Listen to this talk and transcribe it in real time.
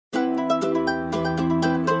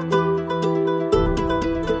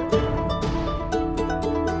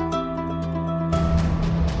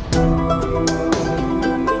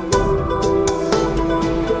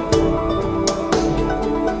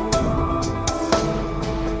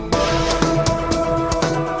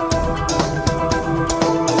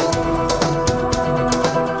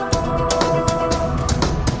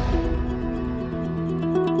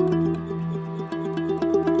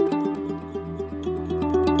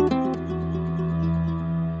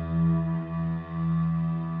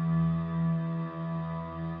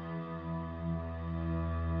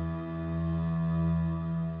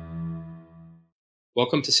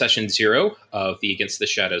Welcome to session 0 of the Against the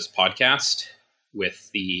Shadows podcast with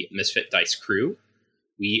the Misfit Dice crew.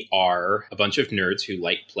 We are a bunch of nerds who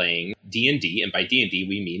like playing D&D, and by D&D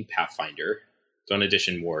we mean Pathfinder, Dawn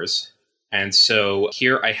Edition Wars. And so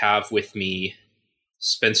here I have with me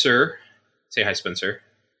Spencer. Say hi, Spencer.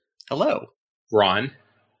 Hello. Ron.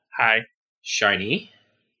 Hi. Shiny.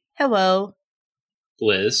 Hello.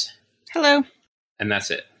 Blizz. Hello. And that's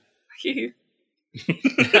it.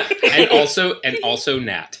 and also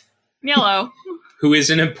Nat. Yellow. Who is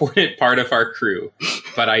an important part of our crew,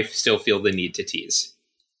 but I still feel the need to tease.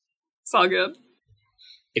 It's all good.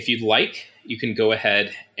 If you'd like, you can go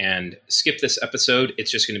ahead and skip this episode.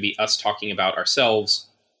 It's just going to be us talking about ourselves,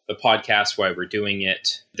 the podcast, why we're doing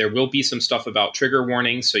it. There will be some stuff about trigger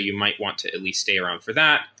warnings, so you might want to at least stay around for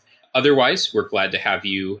that. Otherwise, we're glad to have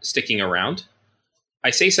you sticking around. I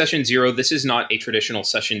say session 0, this is not a traditional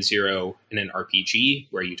session 0 in an RPG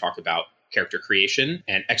where you talk about character creation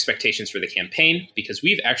and expectations for the campaign, because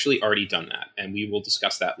we've actually already done that, and we will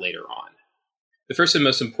discuss that later on. The first and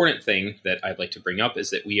most important thing that I'd like to bring up is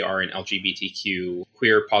that we are an LGBTQ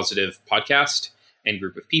queer positive podcast and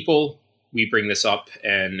group of people. We bring this up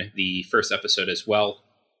in the first episode as well.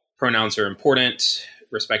 Pronouns are important.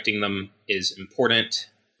 Respecting them is important.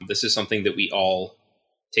 This is something that we all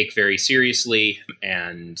take very seriously,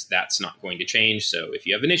 and that's not going to change. So if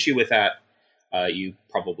you have an issue with that, you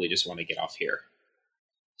probably just want to get off here.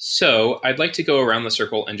 So I'd like to go around the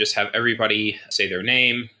circle and just have everybody say their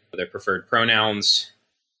name, their preferred pronouns,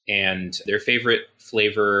 and their favorite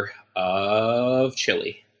flavor of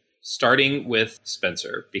chili. Starting with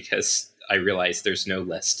Spencer, because I realize there's no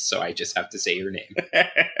list, so I just have to say your name.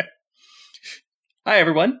 Hi,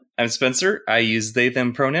 everyone. I'm Spencer. I use they,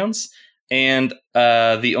 them pronouns. And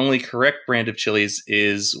the only correct brand of chilies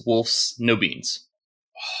is Wolf's No Beans.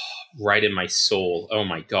 Oh, right in my soul. Oh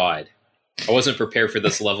my God. I wasn't prepared for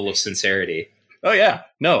this level of sincerity. Oh yeah.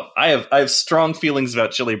 No, I have strong feelings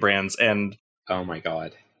about chili brands, and oh my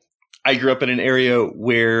God. I grew up in an area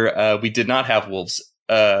where we did not have Wolf's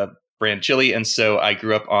brand chili, and so I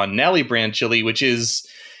grew up on Nally brand chili, which is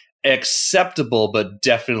acceptable but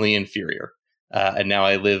definitely inferior. And now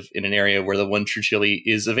I live in an area where the One True Chili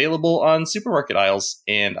is available on supermarket aisles,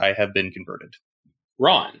 and I have been converted.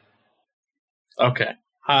 Ron. Okay.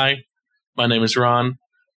 Hi, my name is Ron.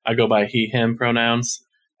 I go by he, him pronouns.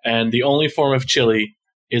 And the only form of chili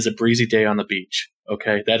is a breezy day on the beach.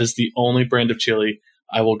 Okay? That is the only brand of chili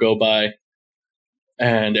I will go by,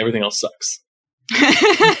 and everything else sucks.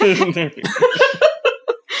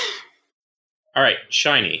 All right,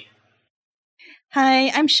 Shiny. Hi,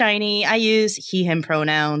 I'm Shiny. I use he, him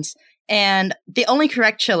pronouns. And the only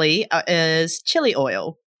correct chili is chili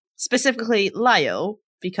oil, specifically Layo,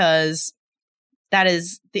 because that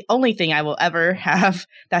is the only thing I will ever have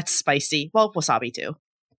that's spicy. Well, wasabi too.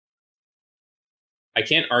 I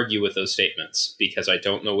can't argue with those statements because I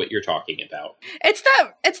don't know what you're talking about. It's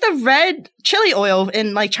the red chili oil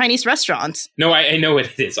in like Chinese restaurants. No, I know what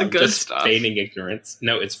it is. I'm good just stuff. feigning ignorance.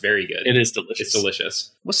 No, it's very good. It is delicious. It's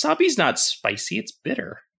delicious. Wasabi's not spicy, it's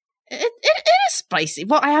bitter. It is spicy.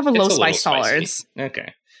 Well, I have a low spice tolerance.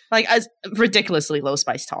 Okay. Like a ridiculously low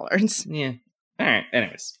spice tolerance. Yeah. All right.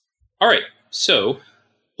 Anyways. All right. So,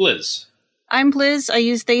 Blizz. I'm Blizz. I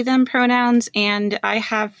use they, them pronouns, and I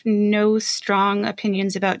have no strong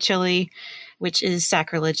opinions about chili, which is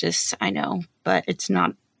sacrilegious, I know, but it's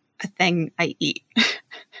not a thing I eat.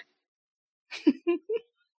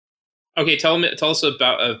 Okay, tell us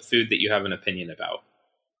about a food that you have an opinion about.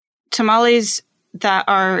 Tamales that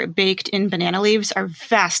are baked in banana leaves are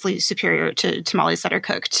vastly superior to tamales that are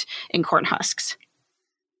cooked in corn husks.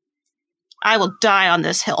 I will die on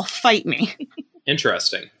this hill. Fight me.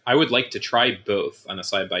 Interesting. I would like to try both on a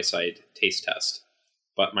side-by-side taste test,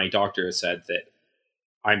 but my doctor has said that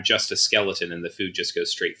I'm just a skeleton and the food just goes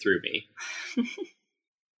straight through me.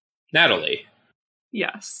 Natalie.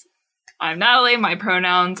 Yes. I'm Natalie. My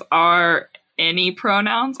pronouns are any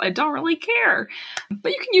pronouns. I don't really care.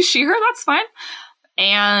 But you can use she, her. That's fine.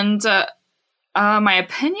 And my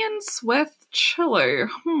opinions with chili.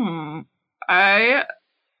 I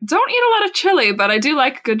don't eat a lot of chili, but I do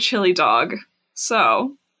like a good chili dog.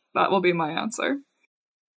 So, that will be my answer.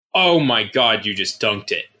 Oh my God, you just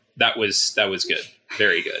dunked it. That was good.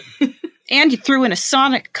 Very good. And you threw in a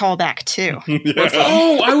Sonic callback, too.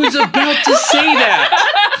 Oh, I was about to say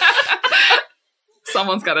that!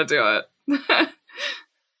 Someone's got to do it.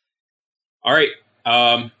 All right.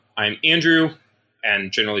 I'm Andrew,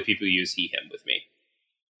 and generally people use he, him with me.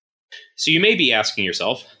 So you may be asking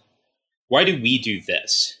yourself, why do we do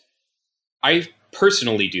this? I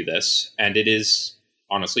personally do this, and it is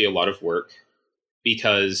honestly a lot of work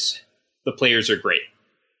because the players are great.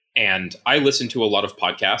 And I listen to a lot of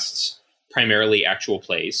podcasts, primarily actual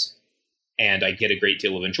plays, and I get a great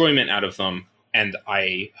deal of enjoyment out of them, and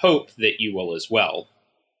I hope that you will as well.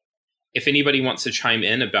 If anybody wants to chime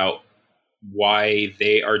in about why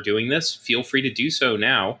they are doing this, feel free to do so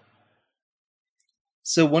now.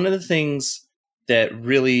 So one of the things that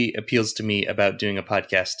really appeals to me about doing a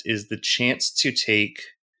podcast is the chance to take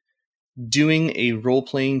doing a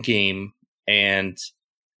role-playing game and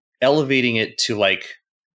elevating it to, like,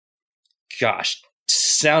 gosh,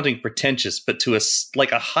 sounding pretentious, but to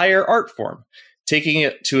a higher art form, taking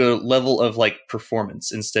it to a level of like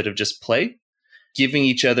performance instead of just play, giving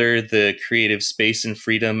each other the creative space and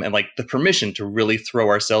freedom and like the permission to really throw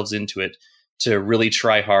ourselves into it, to really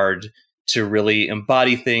try hard, to really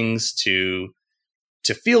embody things, to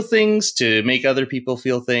feel things, to make other people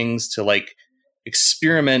feel things, to like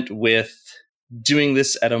experiment with doing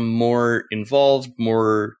this at a more involved,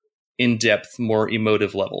 more in-depth, more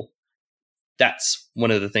emotive level. That's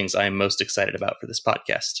one of the things I'm most excited about for this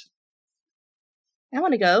podcast. I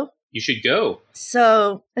want to go. You should go.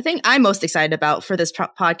 So the thing I'm most excited about for this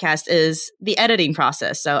podcast is the editing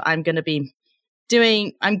process. So I'm going to be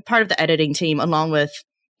I'm part of the editing team along with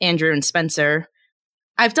Andrew and Spencer.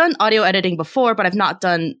 I've done audio editing before, but I've not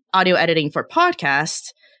done audio editing for podcasts.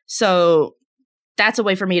 So that's a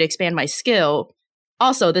way for me to expand my skill.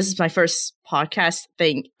 Also, this is my first podcast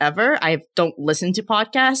thing ever. I don't listen to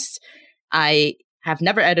podcasts. I have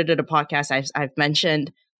never edited a podcast. I've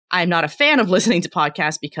mentioned I'm not a fan of listening to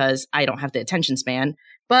podcasts because I don't have the attention span,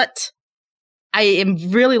 but I am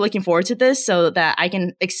really looking forward to this so that I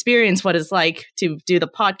can experience what it's like to do the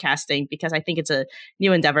podcasting because I think it's a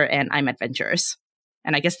new endeavor and I'm adventurous.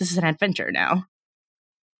 And I guess this is an adventure now.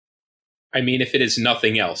 I mean, if it is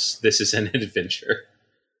nothing else, this is an adventure.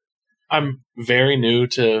 I'm very new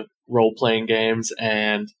to role-playing games,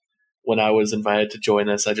 and when I was invited to join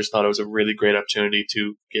this, I just thought it was a really great opportunity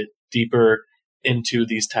to get deeper into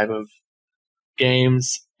these type of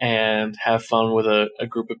games and have fun with a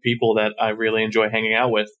group of people that I really enjoy hanging out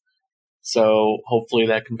with. So hopefully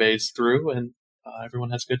that conveys through and everyone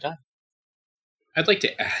has a good time. I'd like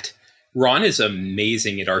to add, Ron is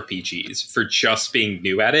amazing at RPGs for just being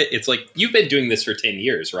new at it. It's like, you've been doing this for 10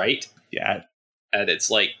 years, right? Yeah. And it's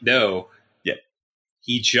like, no. Yeah.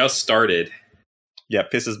 He just started. Yeah,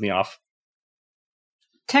 pisses me off.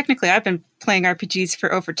 Technically, I've been playing RPGs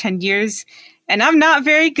for over 10 years, and I'm not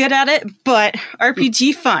very good at it, but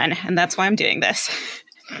RPG fun, and that's why I'm doing this.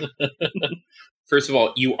 First of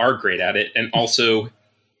all, you are great at it, and also,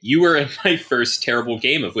 you were in my first terrible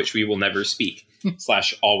game of which we will never speak,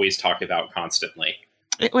 / always talk about constantly.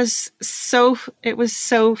 It was so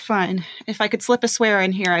fun. If I could slip a swear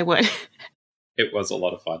in here, I would. It was a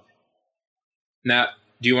lot of fun. Nat,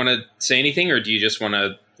 do you want to say anything, or do you just want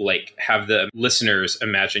to have the listeners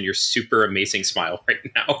imagine your super amazing smile right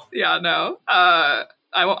now? Yeah, no. I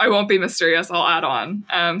won't be mysterious. I'll add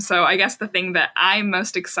on. So I guess the thing that I'm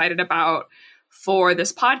most excited about for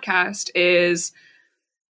this podcast is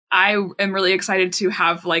I am really excited to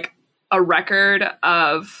have a record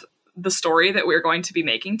of the story that we're going to be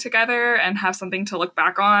making together and have something to look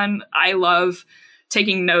back on. I love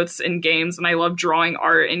taking notes in games and I love drawing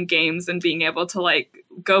art in games and being able to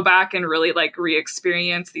go back and really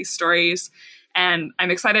re-experience these stories. And I'm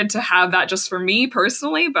excited to have that just for me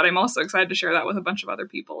personally, but I'm also excited to share that with a bunch of other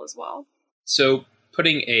people as well. So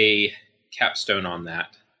putting a capstone on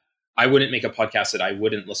that, I wouldn't make a podcast that I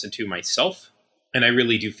wouldn't listen to myself. And I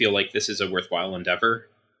really do feel like this is a worthwhile endeavor.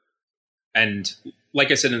 And like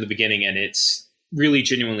I said in the beginning, and it's really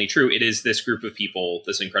genuinely true, it is this group of people,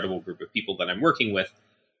 this incredible group of people that I'm working with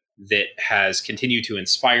that has continued to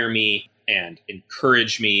inspire me and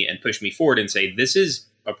encourage me and push me forward and say, this is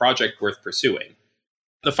a project worth pursuing.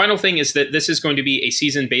 The final thing is that this is going to be a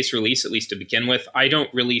season-based release, at least to begin with. I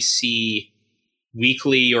don't really see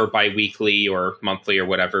weekly or bi-weekly or monthly or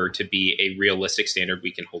whatever to be a realistic standard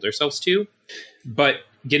we can hold ourselves to. But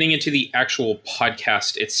getting into the actual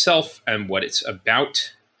podcast itself and what it's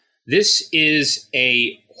about, this is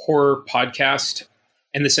a horror podcast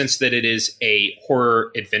in the sense that it is a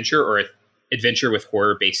horror adventure or an adventure with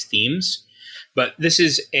horror-based themes. But this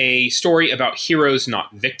is a story about heroes,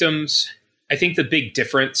 not victims. I think the big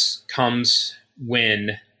difference comes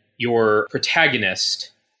when your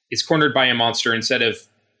protagonist is cornered by a monster. Instead of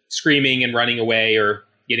screaming and running away or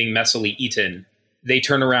getting messily eaten, they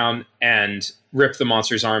turn around and rip the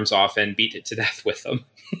monster's arms off and beat it to death with them.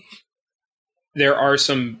 There are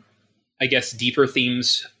some, I guess, deeper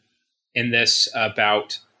themes in this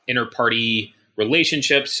about inter-party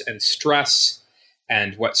relationships and stress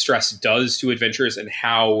and what stress does to adventurers and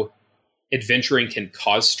how adventuring can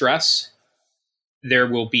cause stress. There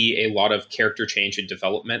will be a lot of character change and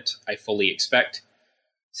development, I fully expect,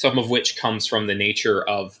 some of which comes from the nature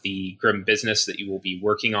of the grim business that you will be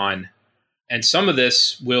working on. And some of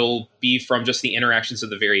this will be from just the interactions of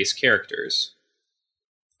the various characters.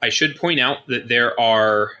 I should point out that there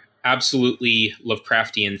are absolutely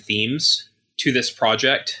Lovecraftian themes to this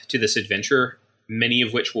project, to this adventure, many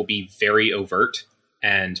of which will be very overt.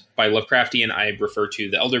 And by Lovecraftian, I refer to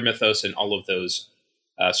the Elder Mythos and all of those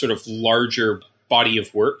sort of larger body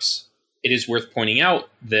of works. It is worth pointing out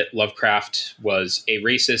that Lovecraft was a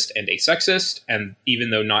racist and a sexist, and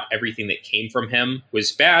even though not everything that came from him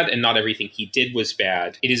was bad and not everything he did was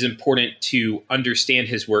bad, it is important to understand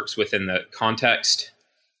his works within the context.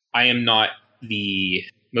 I am not the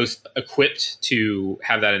most equipped to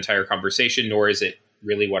have that entire conversation, nor is it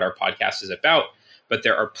really what our podcast is about, but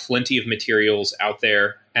there are plenty of materials out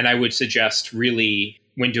there, and I would suggest really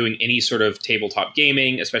when doing any sort of tabletop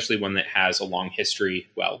gaming, especially one that has a long history,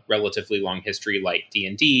 well, relatively long history like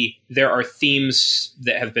D&D, there are themes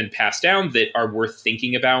that have been passed down that are worth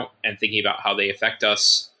thinking about and thinking about how they affect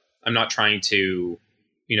us. I'm not trying to,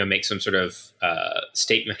 make some sort of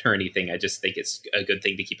statement or anything. I just think it's a good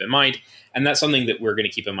thing to keep in mind. And that's something that we're going to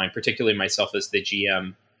keep in mind, particularly myself as the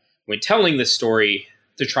GM, when telling this story,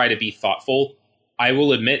 to try to be thoughtful. I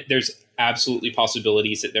will admit there's absolutely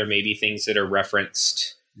possibilities that there may be things that are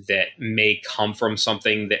referenced that may come from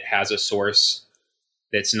something that has a source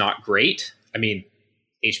that's not great. I mean,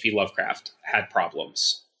 H.P. Lovecraft had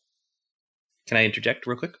problems. Can I interject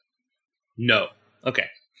real quick? No. Okay.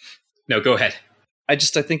 No, go ahead. I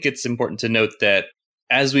think it's important to note that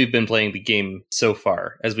as we've been playing the game so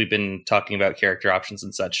far, as we've been talking about character options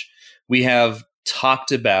and such, we have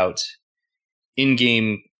talked about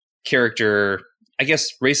in-game character, I guess,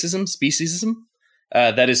 racism, speciesism.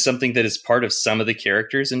 That is something that is part of some of the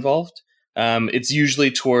characters involved. It's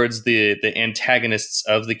usually towards the antagonists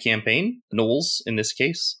of the campaign, gnolls in this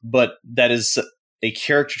case, but that is a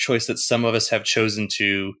character choice that some of us have chosen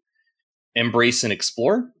to embrace and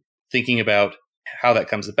explore, thinking about how that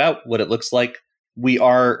comes about, what it looks like. We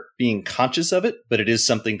are being conscious of it, but it is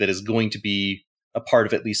something that is going to be a part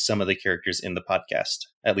of at least some of the characters in the podcast,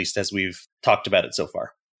 at least as we've talked about it so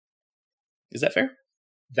far. Is that fair?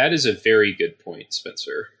 That is a very good point,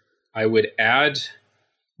 Spencer. I would add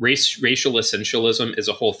racial essentialism is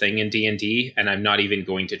a whole thing in D&D, and I'm not even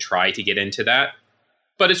going to try to get into that,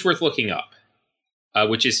 but it's worth looking up,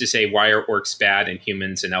 which is to say, why are orcs bad and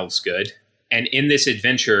humans and elves good? And in this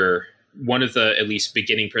adventure, one of the, at least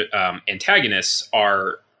beginning antagonists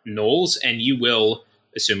are gnolls, and you will,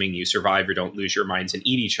 assuming you survive or don't lose your minds and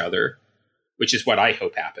eat each other, which is what I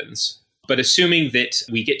hope happens. But assuming that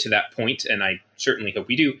we get to that point, and I certainly hope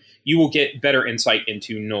we do, you will get better insight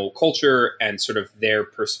into gnoll culture and sort of their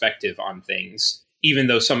perspective on things, even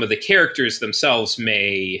though some of the characters themselves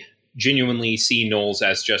may genuinely see gnolls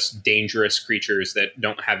as just dangerous creatures that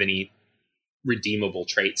don't have any redeemable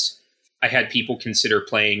traits. I had people consider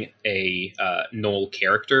playing a gnoll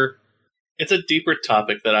character. It's a deeper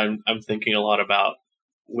topic that I'm thinking a lot about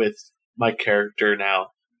with my character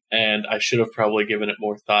now, and I should have probably given it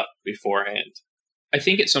more thought beforehand. I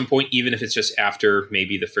think at some point, even if it's just after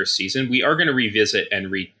maybe the first season, we are going to revisit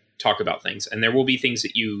and talk about things. And there will be things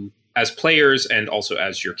that you, as players and also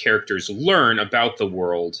as your characters, learn about the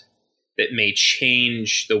world that may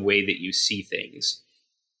change the way that you see things.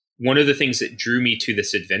 One of the things that drew me to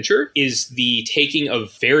this adventure is the taking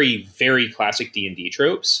of very, very classic D&D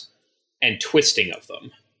tropes and twisting of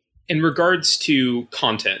them. In regards to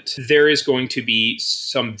content, there is going to be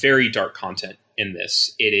some very dark content in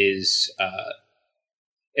this. It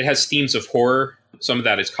has themes of horror. Some of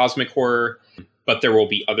that is cosmic horror, but there will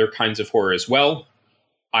be other kinds of horror as well.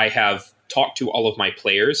 I have talked to all of my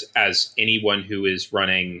players, as anyone who is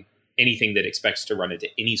running anything that expects to run into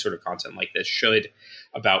any sort of content like this should,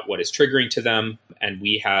 about what is triggering to them. And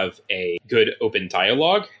we have a good open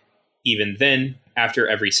dialogue. Even then, after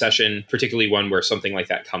every session, particularly one where something like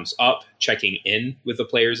that comes up, checking in with the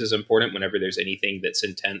players is important whenever there's anything that's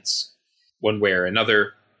intense one way or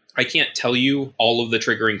another. I can't tell you all of the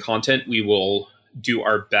triggering content. We will do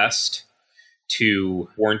our best to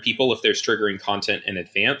warn people if there's triggering content in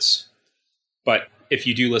advance. But if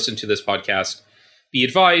you do listen to this podcast, be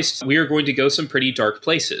advised, we are going to go some pretty dark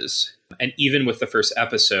places. And even with the first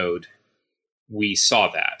episode, we saw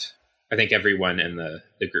that. I think everyone in the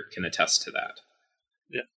group can attest to that.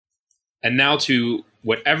 Yeah. And now to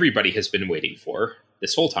what everybody has been waiting for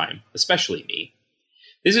this whole time, especially me.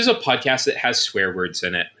 This is a podcast that has swear words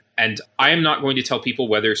in it. And I am not going to tell people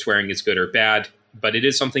whether swearing is good or bad, but it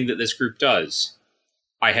is something that this group does.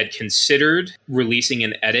 I had considered releasing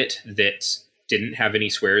an edit that didn't have any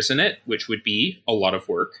swears in it, which would be a lot of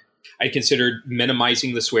work. I considered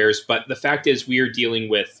minimizing the swears, but the fact is we are dealing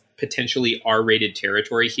with potentially R-rated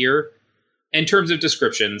territory here in terms of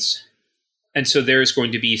descriptions. And so there's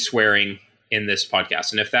going to be swearing in this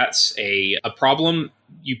podcast. And if that's a problem,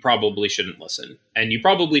 you probably shouldn't listen. And you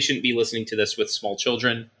probably shouldn't be listening to this with small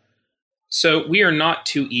children. So we are not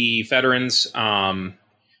 2E veterans.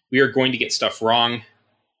 We are going to get stuff wrong.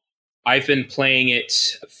 I've been playing it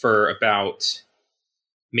for about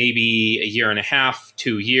maybe a year and a half,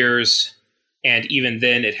 2 years. And even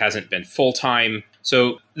then, it hasn't been full-time.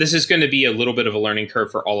 So this is going to be a little bit of a learning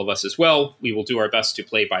curve for all of us as well. We will do our best to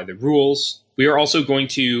play by the rules. We are also going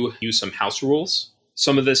to use some house rules.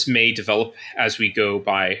 Some of this may develop as we go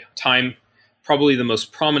by time. Probably the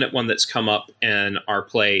most prominent one that's come up in our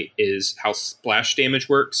play is how splash damage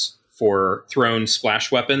works for thrown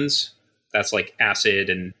splash weapons. That's like acid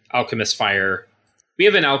and alchemist fire. We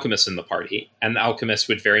have an alchemist in the party, and the alchemist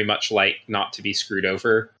would very much like not to be screwed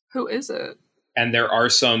over. Who is it? And there are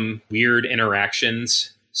some weird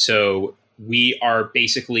interactions. So we are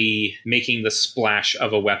basically making the splash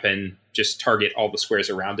of a weapon just target all the squares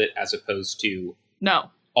around it, as opposed to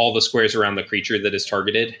all the squares around the creature that is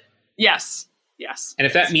targeted. Yes. And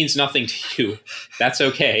if that means nothing to you, that's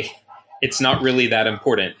okay. It's not really that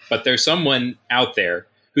important. But there's someone out there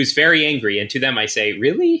who's very angry, and to them I say,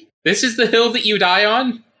 really? This is the hill that you die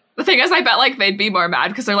on? The thing is, I bet like they'd be more mad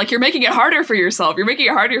because they're like, you're making it harder for yourself. You're making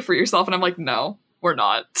it harder for yourself. And I'm like, no, we're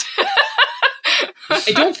not.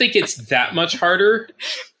 I don't think it's that much harder.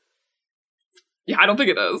 Yeah, I don't think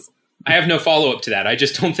it is. I have no follow-up to that. I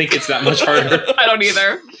just don't think it's that much harder. I don't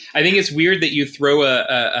either. I think it's weird that you throw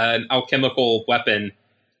an alchemical weapon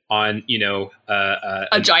on,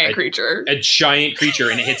 a giant creature. A giant creature,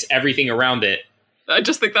 and it hits everything around it. I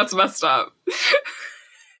just think that's messed up.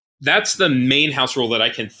 That's the main house rule that I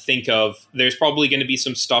can think of. There's probably going to be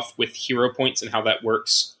some stuff with hero points and how that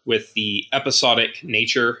works with the episodic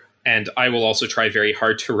nature. And I will also try very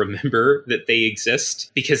hard to remember that they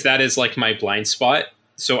exist, because that is like my blind spot.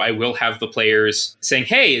 So I will have the players saying,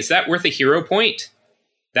 hey, is that worth a hero point?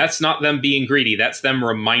 That's not them being greedy. That's them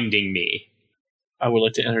reminding me. I would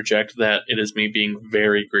like to interject that it is me being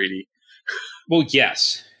very greedy. Well,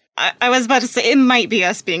 yes. I was about to say, it might be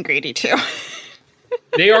us being greedy, too.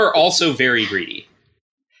 They are also very greedy.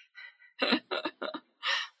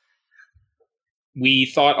 We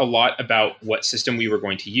thought a lot about what system we were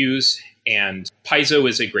going to use, and Paizo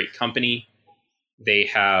is a great company. They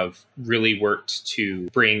have really worked to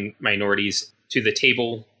bring minorities to the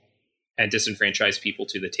table and disenfranchised people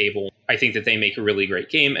to the table. I think that they make a really great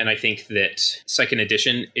game, and I think that second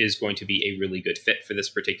edition is going to be a really good fit for this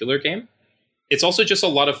particular game. It's also just a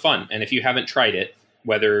lot of fun, and if you haven't tried it,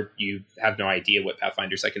 whether you have no idea what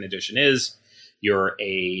Pathfinder second edition is, you're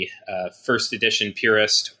a first edition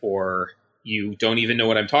purist, or you don't even know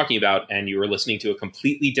what I'm talking about, and you were listening to a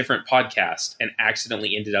completely different podcast and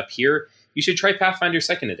accidentally ended up here, you should try Pathfinder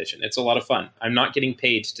second edition. It's a lot of fun. I'm not getting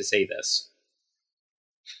paid to say this.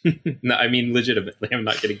 No, I mean, legitimately, I'm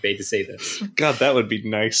not getting paid to say this. God, that would be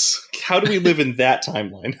nice. How do we live in that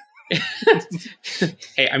timeline?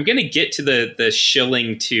 Hey, I'm going to get to the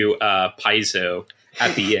shilling to Paizo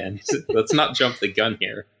at the end. Let's not jump the gun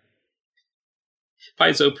here.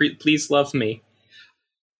 Paizo, please love me.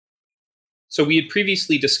 So we had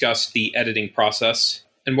previously discussed the editing process,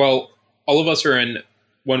 and while all of us are in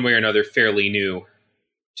one way or another fairly new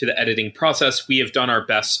to the editing process, we have done our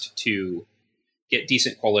best to get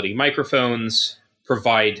decent quality microphones,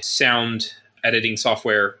 provide sound editing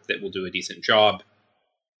software that will do a decent job,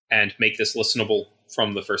 and make this listenable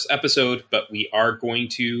from the first episode, but we are going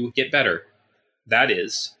to get better. That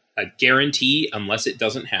is a guarantee unless it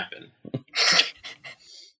doesn't happen.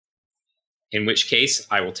 In which case,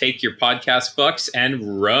 I will take your podcast bucks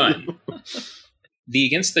and run. The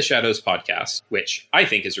Against the Shadows podcast, which I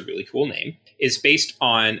think is a really cool name, is based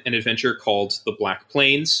on an adventure called The Black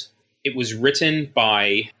Plains. It was written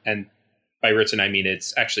by, and by written I mean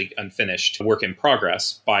it's actually unfinished, work in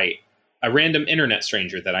progress, by a random internet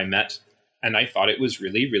stranger that I met, and I thought it was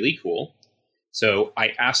really, really cool. So I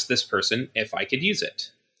asked this person if I could use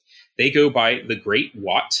it. They go by The Great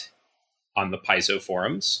Watt on the Paizo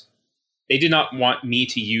forums. They did not want me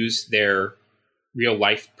to use their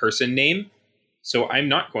real-life person name, so I'm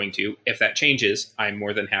not going to. If that changes, I'm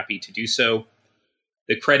more than happy to do so.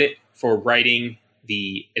 The credit for writing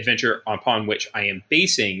the adventure upon which I am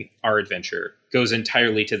basing our adventure goes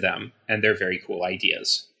entirely to them and their very cool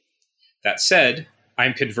ideas. That said,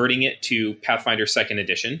 I'm converting it to Pathfinder 2nd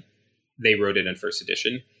edition. They wrote it in 1st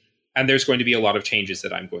edition, and there's going to be a lot of changes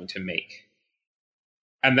that I'm going to make.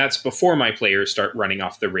 And that's before my players start running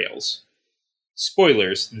off the rails.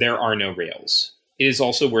 Spoilers, there are no rails. It is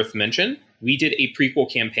also worth mention, we did a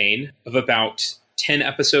prequel campaign of about 10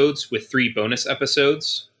 episodes with 3 bonus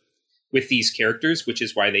episodes with these characters, which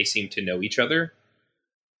is why they seem to know each other.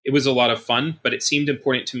 It was a lot of fun, but it seemed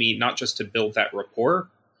important to me not just to build that rapport,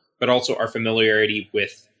 but also our familiarity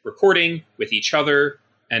with recording, with each other,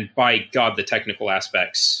 and by God, the technical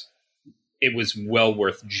aspects. It was well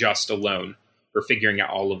worth just alone for figuring out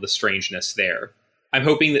all of the strangeness there. I'm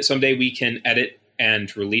hoping that someday we can edit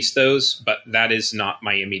and release those, but that is not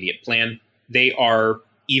my immediate plan. They are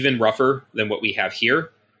even rougher than what we have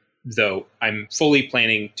here, though I'm fully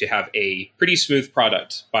planning to have a pretty smooth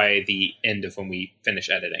product by the end of when we finish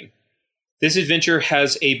editing. This adventure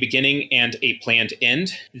has a beginning and a planned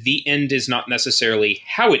end. The end is not necessarily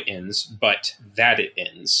how it ends, but that it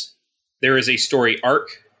ends. There is a story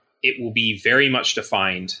arc. It will be very much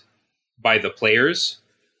defined by the players.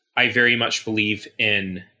 I very much believe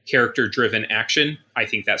in character-driven action. I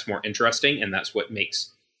think that's more interesting, and that's what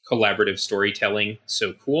makes collaborative storytelling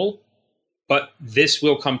so cool. But this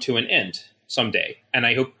will come to an end someday, and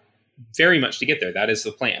I hope very much to get there. That is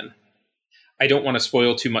the plan. I don't want to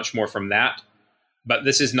spoil too much more from that, but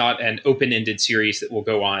this is not an open-ended series that will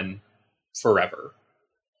go on forever.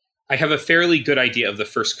 I have a fairly good idea of the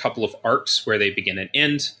first couple of arcs where they begin and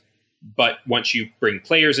end, but once you bring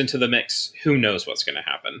players into the mix, who knows what's going to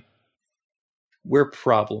happen? We're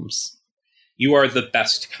problems. You are the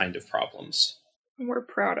best kind of problems. We're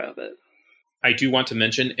proud of it. I do want to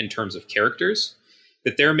mention, in terms of characters,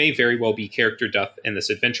 that there may very well be character death in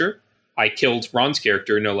this adventure. I killed Ron's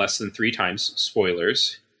character no less than 3 times,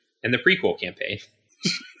 spoilers, in the prequel campaign.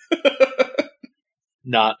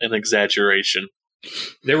 Not an exaggeration.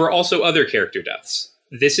 There were also other character deaths.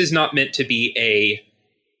 This is not meant to be a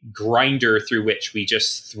grinder through which we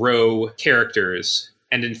just throw characters.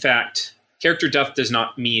 And in fact, character death does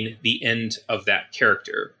not mean the end of that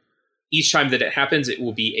character. Each time that it happens, it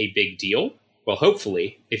will be a big deal. Well,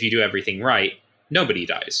 hopefully, if you do everything right, nobody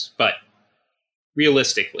dies. But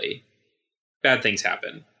realistically, bad things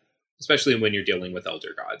happen, especially when you're dealing with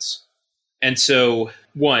elder gods. And so,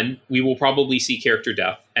 1, we will probably see character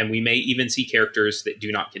death, and we may even see characters that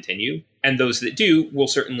do not continue. And those that do will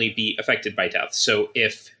certainly be affected by death. So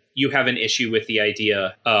if you have an issue with the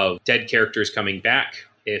idea of dead characters coming back,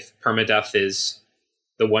 if permadeath is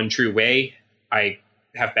the one true way, I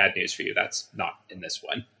have bad news for you. That's not in this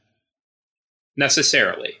one.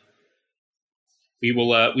 Necessarily. We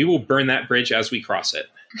will burn that bridge as we cross it.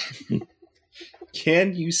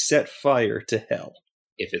 Can you set fire to hell?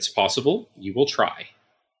 If it's possible, you will try.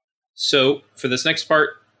 So for this next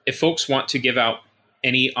part, if folks want to give out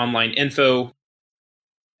any online info,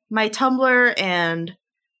 My Tumblr and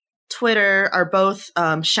Twitter are both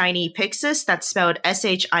Shiny Pixis. That's spelled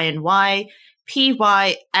ShinyPyxis.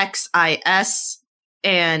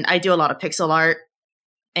 And I do a lot of pixel art.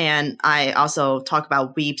 And I also talk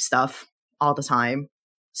about weeb stuff all the time.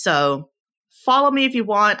 So follow me if you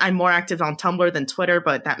want. I'm more active on Tumblr than Twitter,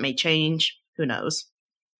 but that may change. Who knows?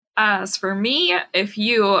 As for me, if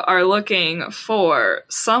you are looking for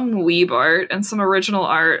some weeb art and some original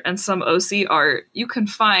art and some OC art, you can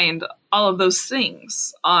find all of those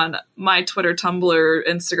things on my Twitter, Tumblr,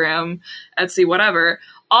 Instagram, Etsy, whatever,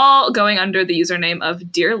 all going under the username of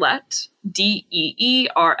Deerlette, DeerLette,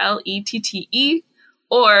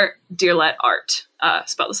 or Deerlette Art.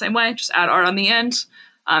 Spelled the same way, just add art on the end.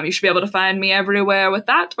 You should be able to find me everywhere with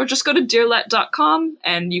that, or just go to deerlette.com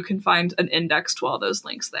and you can find an index to all those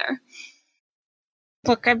links there.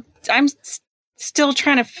 Look, I'm still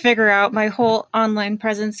trying to figure out my whole online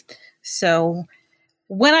presence, so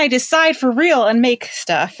when I decide for real and make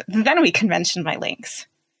stuff, then we can mention my links.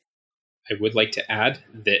 I would like to add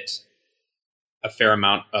that a fair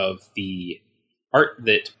amount of the art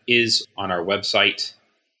that is on our website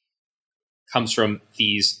comes from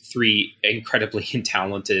these 3 incredibly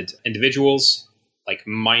talented individuals, like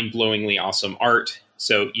mind-blowingly awesome art,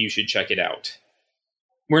 so you should check it out.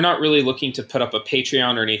 We're not really looking to put up a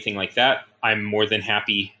Patreon or anything like that. I'm more than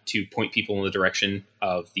happy to point people in the direction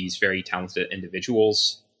of these very talented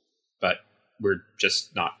individuals, but we're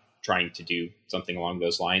just not trying to do something along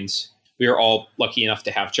those lines. We are all lucky enough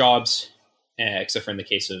to have jobs, except for in the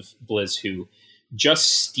case of Blizz, who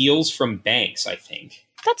just steals from banks, I think.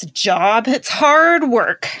 That's a job. It's hard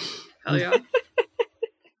work. Hell yeah.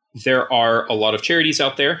 There are a lot of charities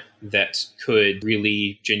out there that could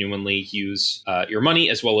really genuinely use your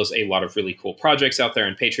money, as well as a lot of really cool projects out there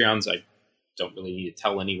and Patreons. I don't really need to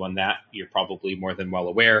tell anyone that. You're probably more than well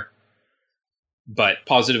aware. But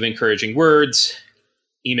positive, encouraging words,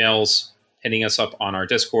 emails, hitting us up on our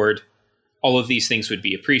Discord, all of these things would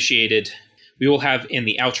be appreciated. We will have in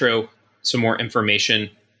the outro some more information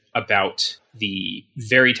about the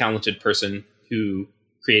very talented person who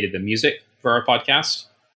created the music for our podcast.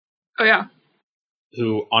 Oh, yeah.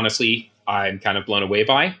 Who, honestly, I'm kind of blown away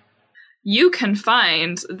by. You can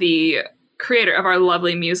find the creator of our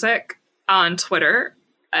lovely music on Twitter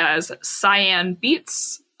as Cyan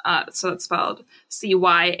Beats. So that's spelled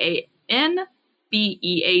CyanBeats.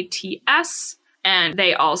 And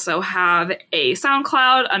they also have a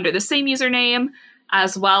SoundCloud under the same username,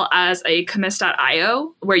 as well as a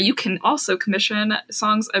commiss.io, where you can also commission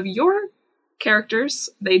songs of your characters.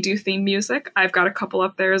 They do theme music. I've got a couple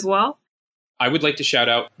up there as well. I would like to shout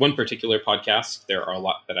out one particular podcast. There are a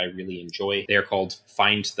lot that I really enjoy. They are called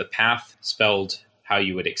Find the Path, spelled how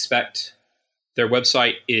you would expect. Their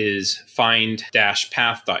website is find-path.com.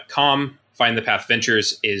 Find the Path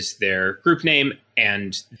Ventures is their group name,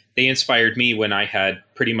 and they inspired me when I had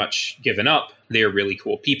pretty much given up. They are really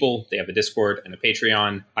cool people. They have a Discord and a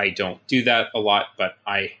Patreon. I don't do that a lot, but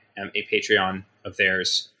I am a Patreon of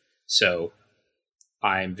theirs. So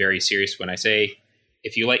I'm very serious when I say,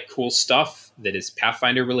 if you like cool stuff that is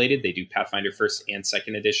Pathfinder related, they do Pathfinder 1st and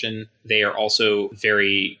 2nd edition. They are also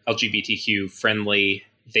very LGBTQ friendly.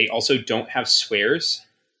 They also don't have swears.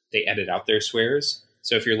 They edit out their swears.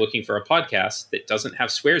 So if you're looking for a podcast that doesn't have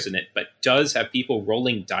swears in it, but does have people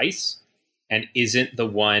rolling dice and isn't the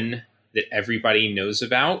one that everybody knows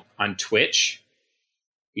about on Twitch,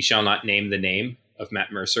 we shall not name the name of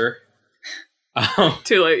Matt Mercer.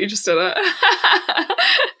 Too late, you just did it.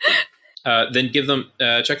 Then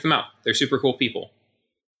check them out. They're super cool people.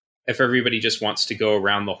 If everybody just wants to go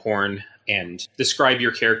around the horn and describe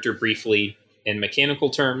your character briefly in mechanical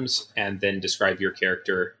terms, and then describe your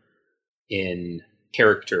character in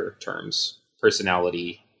character terms,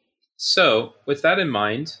 personality. So, with that in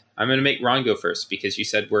mind, I'm going to make Ron go first because you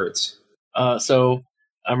said words. So,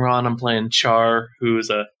 I'm Ron. I'm playing Char,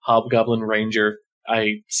 who's a hobgoblin ranger.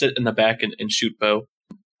 I sit in the back and shoot bow.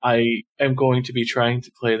 I am going to be trying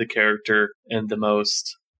to play the character in the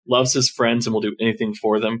most loves his friends and will do anything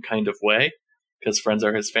for them kind of way, because friends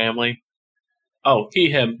are his family. Oh, he,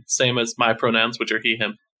 him, same as my pronouns, which are he,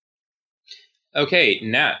 him. Okay,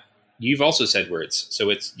 Nat, you've also said words, so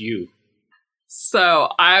it's you. So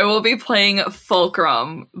I will be playing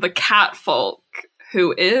Fulcrum, the cat folk,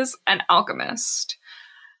 who is an alchemist.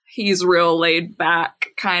 He's real laid back,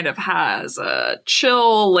 kind of has a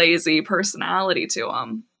chill, lazy personality to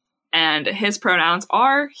him. And his pronouns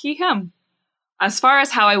are he, him. As far as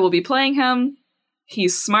how I will be playing him,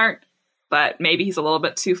 he's smart, but maybe he's a little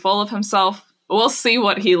bit too full of himself. We'll see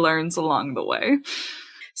what he learns along the way.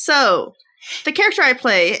 So, the character I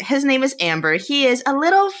play, his name is Amber. He is a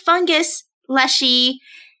little fungus leshy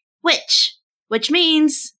witch, which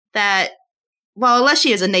means that, well, a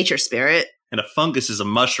leshy is a nature spirit. And a fungus is a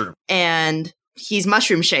mushroom. And he's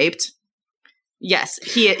mushroom-shaped. Yes,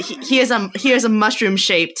 he is a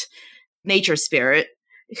mushroom-shaped nature spirit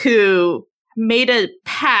who made a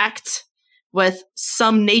pact with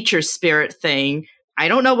some nature spirit thing. I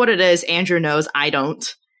don't know what it is. Andrew knows. I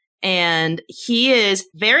don't. And he is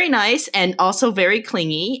very nice and also very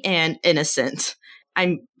clingy and innocent.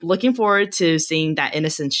 I'm looking forward to seeing that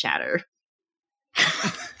innocence shatter.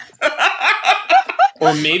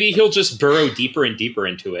 Or maybe he'll just burrow deeper and deeper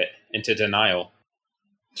into denial.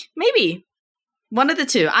 Maybe. One of the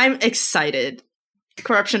two. I'm excited.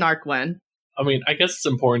 Corruption Arc 1. I mean, I guess it's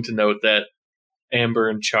important to note that Amber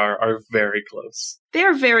and Char are very close.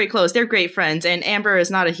 They're very close. They're great friends. And Amber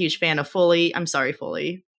is not a huge fan of Foley. I'm sorry,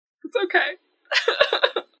 Foley. It's okay.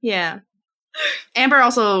 Yeah. Amber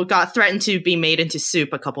also got threatened to be made into soup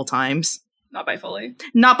a couple times. Not by Foley.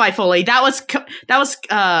 Not by Foley. That was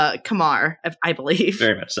Kamar, I believe.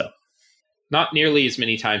 Very much so. Not nearly as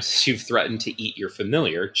many times as you've threatened to eat your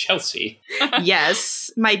familiar, Chelsea.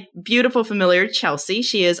 Yes, my beautiful familiar, Chelsea.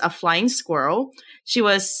 She is a flying squirrel. She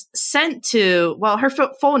was sent to, well, her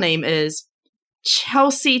full name is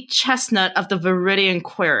Chelsea Chestnut of the Viridian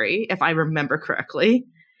Quarry, if I remember correctly.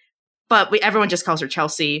 But everyone just calls her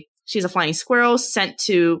Chelsea. She's a flying squirrel sent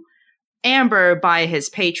to Amber by his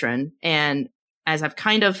patron. And as I've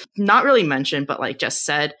kind of not really mentioned, but like just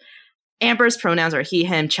said, Amber's pronouns are he,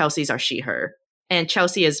 him, Chelsea's are she, her. And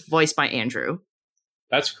Chelsea is voiced by Andrew.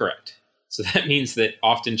 That's correct. So that means that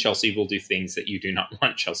often Chelsea will do things that you do not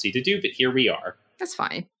want Chelsea to do, but here we are. That's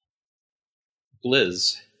fine.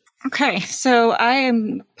 Blizz. Okay, so I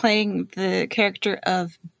am playing the character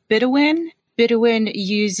of Bidwin. Bidwin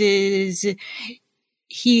uses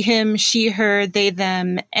he, him, she, her, they,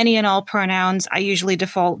 them, any and all pronouns. I usually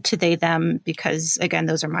default to they, them because, again,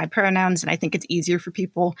 those are my pronouns, and I think it's easier for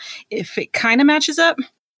people if it kind of matches up.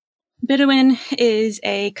 Bidwin is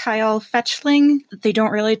a Kyle fetchling. They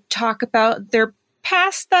don't really talk about their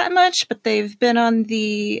past that much, but they've been on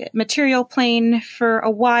the material plane for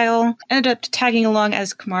a while. Ended up tagging along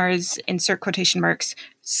as Kamar's, insert quotation marks,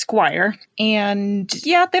 squire. And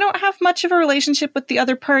yeah, they don't have much of a relationship with the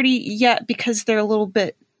other party yet because they're a little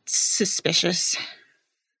bit suspicious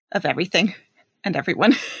of everything and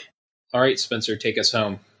everyone. All right, Spencer, take us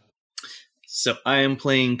home. So I am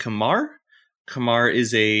playing Kamar. Kamar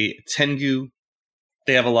is a Tengu.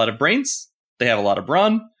 They have a lot of brains. They have a lot of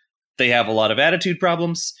brawn. They have a lot of attitude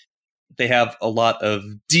problems. They have a lot of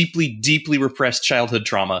deeply, deeply repressed childhood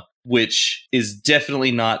trauma, which is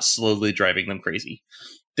definitely not slowly driving them crazy.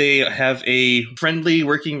 They have a friendly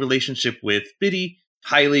working relationship with Biddy.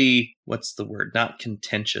 Highly, what's the word? Not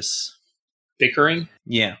contentious. Bickering?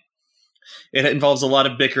 Yeah. It involves a lot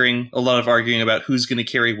of bickering, a lot of arguing about who's going to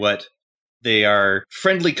carry what. They are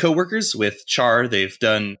friendly coworkers with Char. They've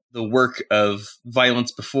done the work of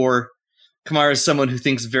violence before. Kamar is someone who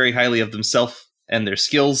thinks very highly of themselves and their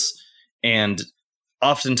skills, and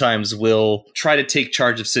oftentimes will try to take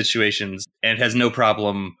charge of situations and has no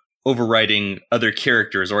problem overriding other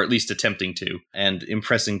characters, or at least attempting to, and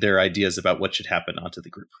impressing their ideas about what should happen onto the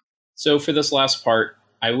group. So for this last part,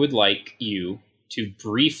 I would like you to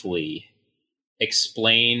briefly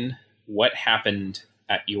explain what happened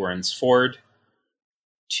at Yoren's Ford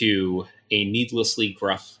to a needlessly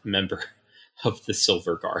gruff member of the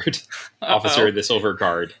Silver Guard, officer of the Silver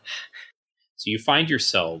Guard. So you find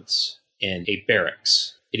yourselves in a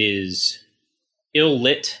barracks. It is ill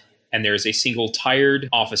lit, and there is a single tired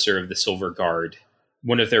officer of the Silver Guard,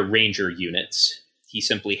 one of their ranger units. He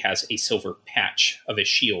simply has a silver patch of a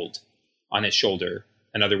shield on his shoulder,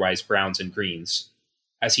 and otherwise browns and greens.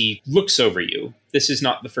 As he looks over you, this is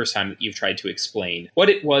not the first time that you've tried to explain what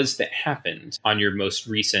it was that happened on your most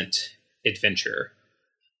recent adventure.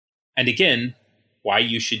 And again, why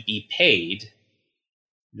you should be paid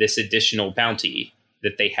this additional bounty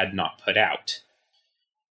that they had not put out.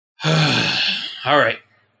 All right.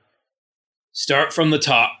 Start from the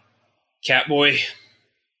top, Catboy.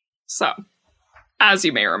 So, as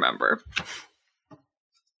you may remember,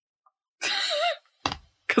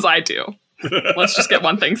 because I do. Let's just get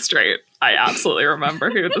one thing straight. I absolutely remember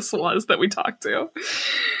who this was that we talked to.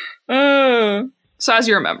 So as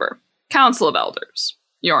you remember, Council of Elders,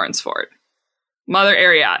 Yoren's Ford, Mother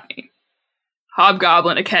Ariadne,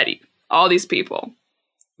 Hobgoblin Akedi, all these people.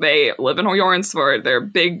 They live in Yoren's Ford. They're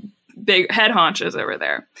big head haunches over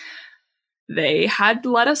there. They had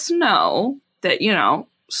let us know that,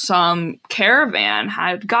 some caravan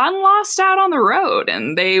had gotten lost out on the road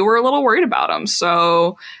and they were a little worried about them.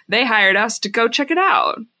 So they hired us to go check it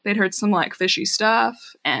out. They'd heard some fishy stuff.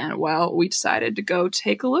 And we decided to go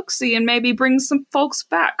take a look-see and maybe bring some folks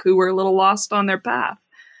back who were a little lost on their path.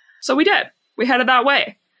 So we did. We headed that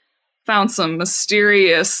way. Found some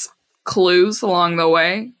mysterious clues along the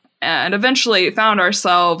way and eventually found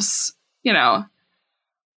ourselves,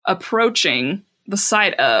 approaching the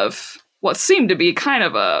site of what seemed to be kind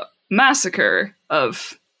of a massacre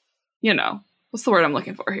of, what's the word I'm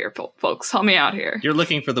looking for here, folks? Help me out here. You're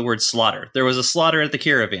looking for the word slaughter. There was a slaughter at the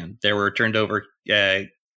caravan. There were turned over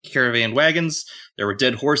caravan wagons. There were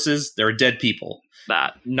dead horses. There were dead people.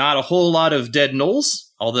 Not a whole lot of dead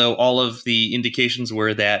gnolls, although all of the indications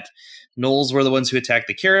were that gnolls were the ones who attacked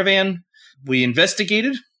the caravan. We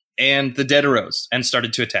investigated, and the dead arose and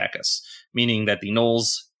started to attack us, meaning that the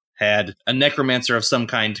gnolls had a necromancer of some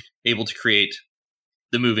kind able to create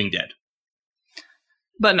the moving dead.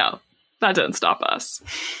 But no, that didn't stop us.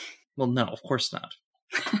 Well, no, of course not.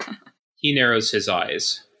 He narrows his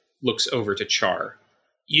eyes, looks over to Char.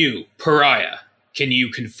 You, pariah, can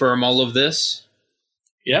you confirm all of this?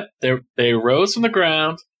 Yep, they rose from the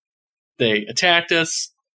ground. They attacked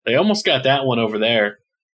us. They almost got that one over there.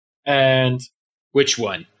 And... Which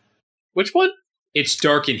one? Which one? It's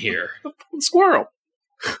dark in here. The squirrel.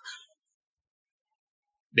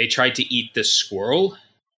 They tried to eat the squirrel?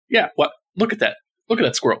 Yeah, what? Look at that. Look at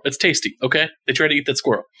that squirrel. It's tasty, okay? They tried to eat that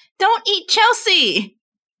squirrel. Don't eat Chelsea!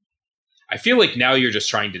 I feel like now you're just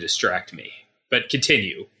trying to distract me. But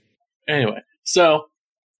continue. Anyway, so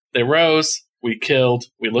they rose, we killed,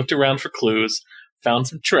 we looked around for clues, found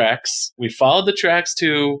some tracks. We followed the tracks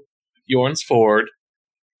to Yoren's Ford,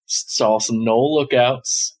 saw some gnoll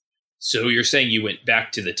lookouts. So you're saying you went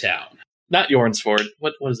back to the town? Not Yoren's Ford.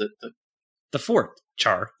 What is it? The fort,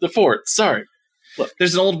 Char. The fort, sorry. Look,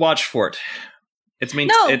 there's an old watch fort.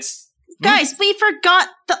 Guys, we forgot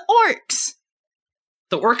the orcs.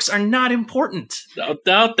 The orcs are not important. No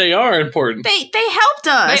doubt they are important. They helped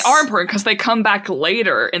us. They are important because they come back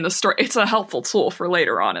later in the story. It's a helpful tool for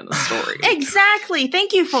later on in the story. Exactly.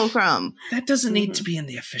 Thank you, Fulcrum. That doesn't need to be in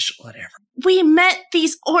the official whatever. We met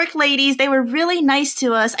these orc ladies. They were really nice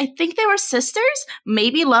to us. I think they were sisters,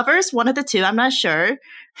 maybe lovers, one of the two. I'm not sure.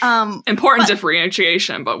 Important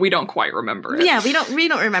differentiation, but we don't quite remember it. Yeah, we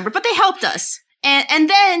don't remember, but they helped us. And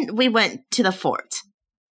then we went to the fort.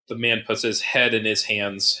 The man puts his head in his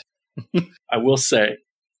hands. I will say,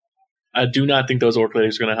 I do not think those orc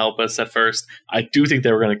ladies are going to help us at first. I do think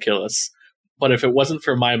they were going to kill us. But if it wasn't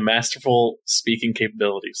for my masterful speaking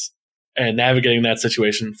capabilities and navigating that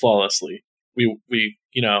situation flawlessly, we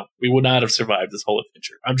would not have survived this whole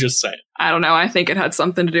adventure. I'm just saying. I don't know. I think it had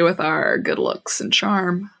something to do with our good looks and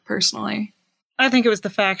charm, personally. I think it was the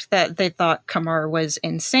fact that they thought Kamar was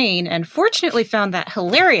insane and fortunately found that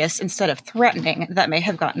hilarious instead of threatening that may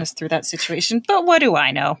have gotten us through that situation. But what do I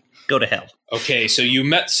know? Go to hell. Okay, so you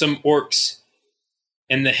met some orcs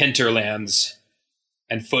in the hinterlands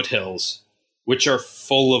and foothills, which are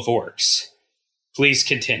full of orcs. Please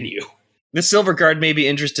continue. The Silver Guard may be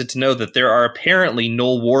interested to know that there are apparently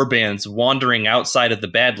Gnoll warbands wandering outside of the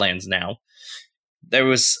Badlands now. There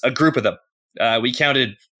was a group of them. We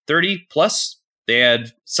counted 30 plus. They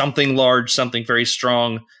had something large, something very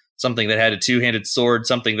strong, something that had a two-handed sword,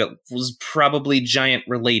 something that was probably giant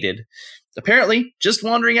related. Apparently, just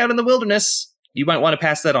wandering out in the wilderness. You might want to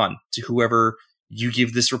pass that on to whoever you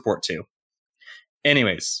give this report to.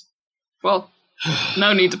 Anyways. Well,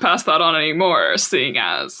 no need to pass that on anymore, seeing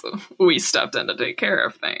as we stepped in to take care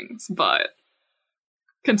of things, but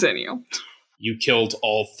continue. You killed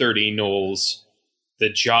all 30 gnolls, the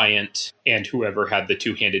giant, and whoever had the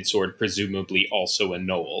two-handed sword, presumably also a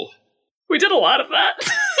gnoll. We did a lot of that.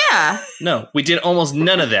 Yeah. No, we did almost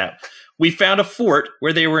none of that. We found a fort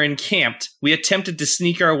where they were encamped. We attempted to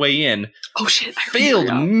sneak our way in. Oh shit, I Failed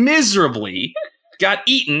remember. miserably. Got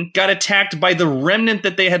eaten, got attacked by the remnant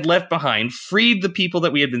that they had left behind, freed the people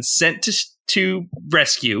that we had been sent to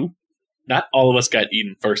rescue. Not all of us got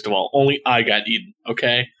eaten, first of all. Only I got eaten,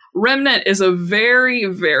 okay? Remnant is a very,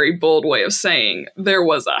 very bold way of saying there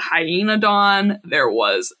was a hyenodon, there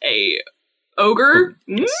was a ogre.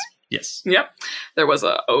 Yes. Yep. There was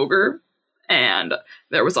a ogre, and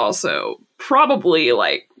there was also probably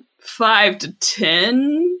like 5 to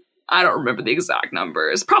 10. I don't remember the exact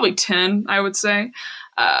numbers. Probably 10, I would say.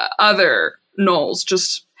 Other gnolls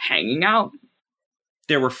just hanging out.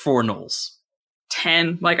 There were 4 gnolls.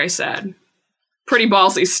 10, like I said. Pretty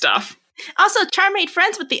ballsy stuff. Also, Char made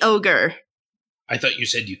friends with the ogre. I thought you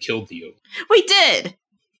said you killed the ogre. We did.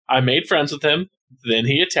 I made friends with him, then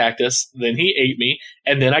he attacked us, then he ate me,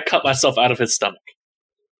 and then I cut myself out of his stomach.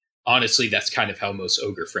 Honestly, that's kind of how most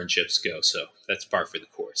ogre friendships go, so that's par for the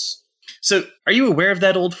course. So, are you aware of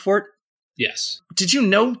that old fort? Yes. Did you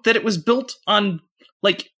know that it was built on,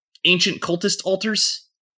 like, ancient cultist altars?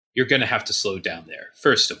 You're going to have to slow down there,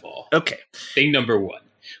 first of all. Okay. Thing number 1.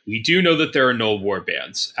 We do know that there are Gnoll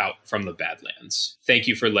warbands out from the Badlands. Thank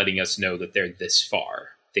you for letting us know that they're this far.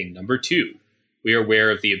 Thing number 2. We are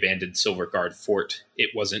aware of the abandoned Silver Guard fort.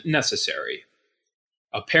 It wasn't necessary.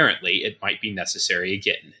 Apparently, it might be necessary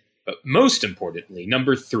again. But most importantly,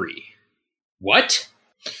 number 3. What?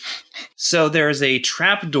 So there is a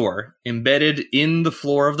trapdoor embedded in the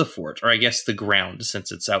floor of the fort, or I guess the ground,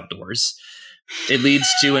 since it's outdoors. It leads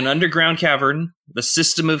to an underground cavern, the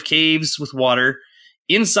system of caves with water.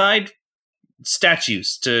 Inside,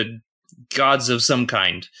 statues to gods of some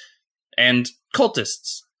kind, and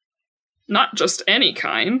cultists. Not just any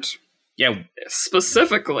kind. Yeah.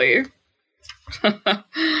 Specifically.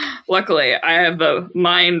 Luckily, I have the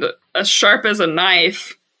mind as sharp as a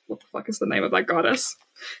knife. What the fuck is the name of that goddess?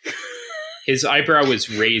 His eyebrow is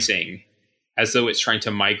raising, as though it's trying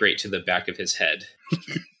to migrate to the back of his head.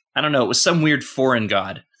 I don't know, it was some weird foreign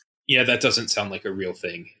god. Yeah, that doesn't sound like a real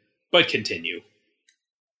thing. But continue.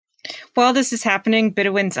 While this is happening,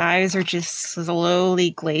 Bidwin's eyes are just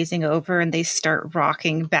slowly glazing over and they start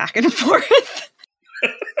rocking back and forth.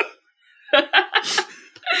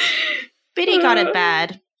 Biddy got it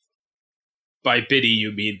bad. By Biddy,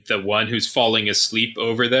 you mean the one who's falling asleep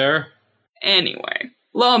over there? Anyway,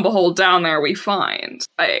 lo and behold, down there we find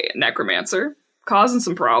a necromancer causing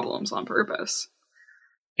some problems on purpose.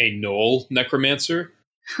 A Gnoll necromancer?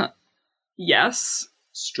 Yes,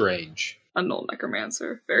 Strange. a Gnoll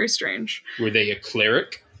necromancer. Very strange. Were they a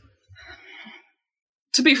cleric?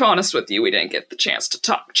 To be honest with you, we didn't get the chance to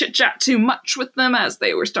talk chit-chat too much with them as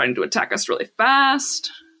they were starting to attack us really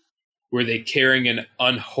fast. Were they carrying an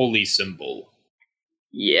unholy symbol?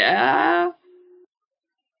 Yeah?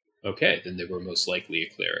 Okay, then they were most likely a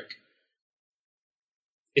cleric.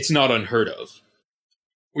 It's not unheard of.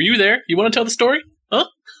 Were you there? You want to tell the story? Huh?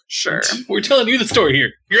 Sure. We're telling you the story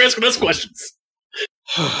here. You're asking us questions.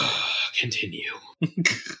 Continue.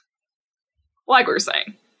 Like we were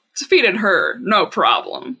saying, defeated her, no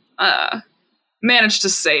problem. Managed to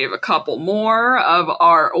save a couple more of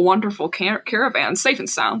our wonderful caravans, safe and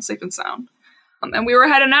sound. And we were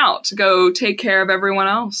heading out to go take care of everyone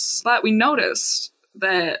else. But we noticed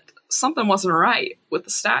that something wasn't right with the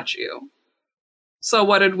statue. So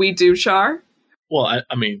what did we do, Char? Well,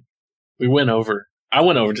 I mean, I went over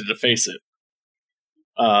to deface it.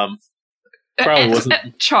 Probably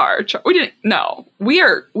wasn't. Char. We didn't. No, we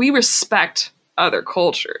respect other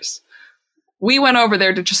cultures. We went over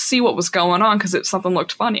there to just see what was going on because something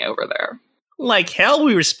looked funny over there. Like hell,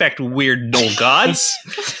 we respect weird null gods.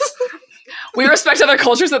 We respect other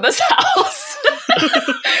cultures in this house.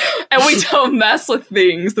 And we don't mess with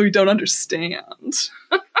things that we don't understand.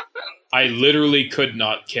 I literally could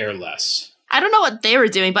not care less. I don't know what they were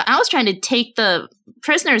doing, but I was trying to take the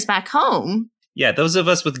prisoners back home. Yeah, those of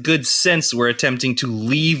us with good sense were attempting to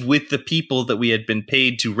leave with the people that we had been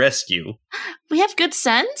paid to rescue. We have good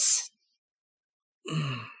sense?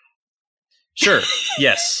 Sure,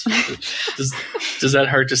 yes. Does that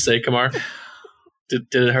hurt to say, Kamar? Did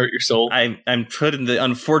it hurt your soul? I'm put in the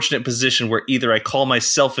unfortunate position where either I call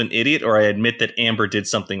myself an idiot or I admit that Amber did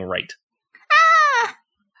something right.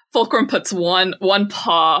 Fulcrum puts one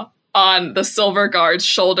paw on the silver guard's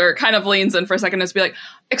shoulder, kind of leans in for a second and just be like,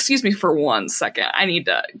 excuse me for 1 second. I need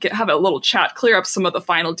to have a little chat, clear up some of the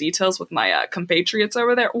final details with my compatriots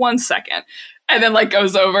over there. 1 second. And then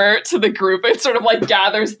goes over to the group and sort of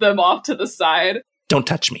gathers them off to the side. Don't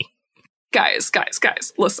touch me. Guys,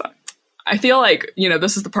 listen. I feel like,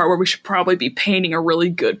 this is the part where we should probably be painting a really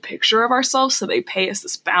good picture of ourselves so they pay us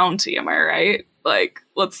this bounty. Am I right?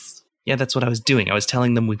 Let's... Yeah, that's what I was doing. I was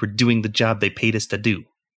telling them we were doing the job they paid us to do.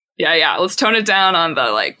 Yeah. Let's tone it down on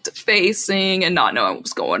the, defacing and not knowing what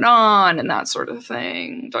was going on and that sort of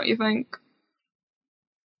thing. Don't you think?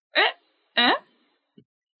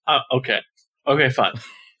 Okay. Okay, fine.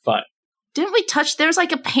 Didn't we touch... There's a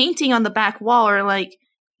painting on the back wall or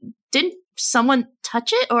didn't someone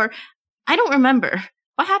touch it? Or I don't remember.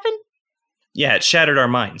 What happened? Yeah, it shattered our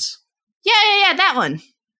minds. Yeah, that one.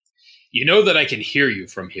 You know that I can hear you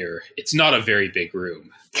from here. It's not a very big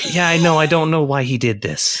room. Yeah, I know. I don't know why he did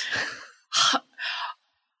this.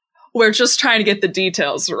 We're just trying to get the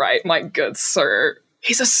details right, my good sir.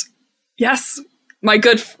 Yes, my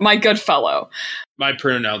good fellow. My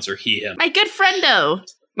pronouns are he, him. My good friendo.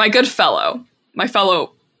 My good fellow. My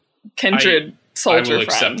fellow kindred soldier I will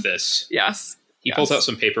friend. accept this. Yes. He pulls out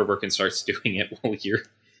some paperwork and starts doing it while you're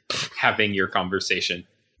having your conversation.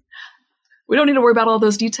 We don't need to worry about all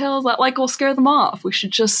those details. That will scare them off. We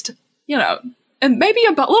should just, and maybe a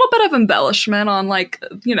little bit of embellishment on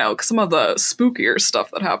some of the spookier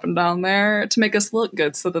stuff that happened down there to make us look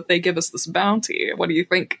good so that they give us this bounty. What do you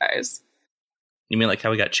think, guys? You mean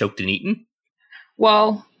how we got choked and eaten?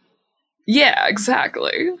 Well, yeah,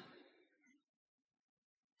 exactly.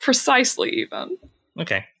 Precisely, even.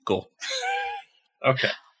 Okay, cool.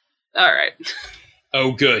 Okay. All right.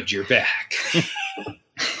 Oh, good, you're back.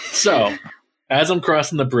 So, as I'm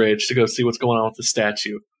crossing the bridge to go see what's going on with the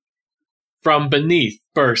statue, from beneath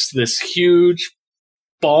bursts this huge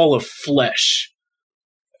ball of flesh.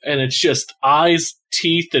 And it's just eyes,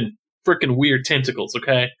 teeth, and freaking weird tentacles,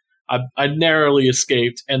 okay? I narrowly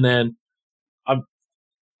escaped, and then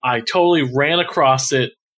I totally ran across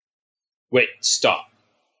it. Wait, stop.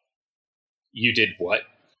 You did what?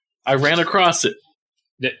 I ran across it.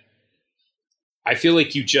 I feel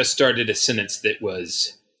like you just started a sentence that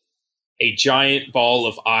was a giant ball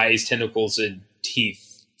of eyes, tentacles, and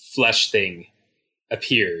teeth, flesh thing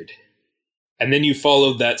appeared. And then you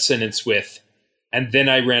followed that sentence with, and then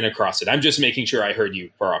I ran across it. I'm just making sure I heard you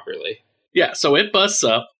properly. Yeah, so it busts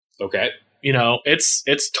up. Okay.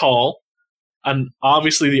 It's tall. And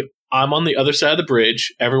obviously I'm on the other side of the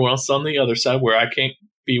bridge. Everyone else is on the other side where I can't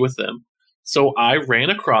be with them. So I ran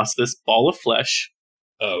across this ball of flesh.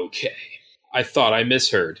 Okay. I thought I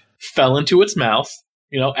misheard. Fell into its mouth,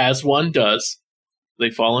 as one does.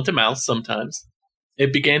 They fall into mouths sometimes.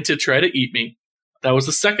 It began to try to eat me. That was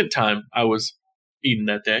the second time I was eaten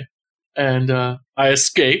that day. And I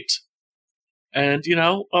escaped. And,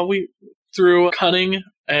 we through cunning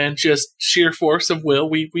and just sheer force of will,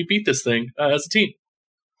 we beat this thing as a team.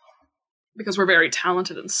 Because we're very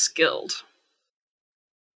talented and skilled.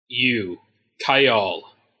 You, Kayal,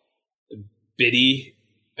 Biddy,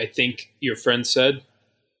 I think your friend said.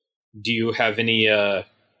 Do you have any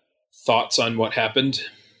thoughts on what happened?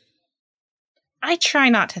 I try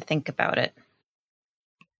not to think about it.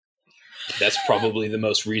 That's probably the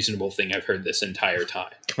most reasonable thing I've heard this entire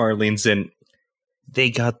time. Kamar leans in. They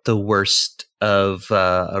got the worst of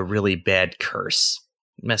a really bad curse.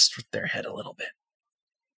 Messed with their head a little bit.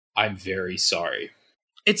 I'm very sorry.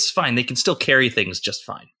 It's fine. They can still carry things just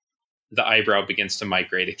fine. The eyebrow begins to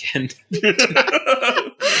migrate again.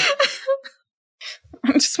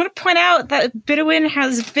 I just want to point out that Bidwin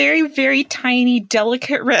has very, very tiny,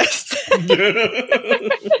 delicate wrists.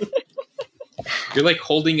 You're like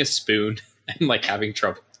holding a spoon and like having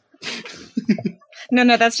trouble.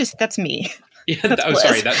 No, that's me. Yeah, That's I'm bliss.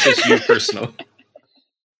 sorry, that's just you personally.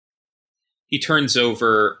 He turns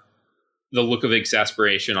over, the look of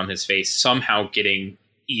exasperation on his face somehow getting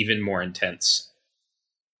even more intense.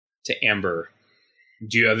 To Amber,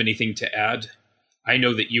 do you have anything to add? I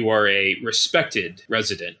know that you are a respected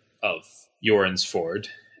resident of Ford,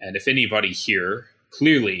 and if anybody here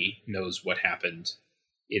clearly knows what happened,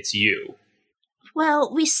 it's you.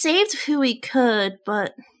 Well, we saved who we could,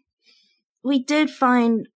 but we did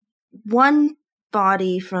find one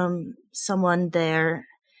body from someone there.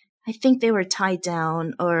 I think they were tied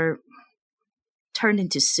down or turned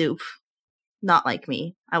into soup. Not like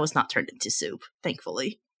me. I was not turned into soup,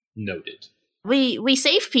 thankfully. Noted. We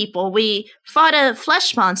saved people. We fought a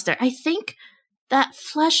flesh monster. I think that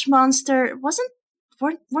flesh monster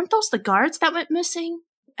weren't those the guards that went missing?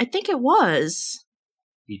 I think it was.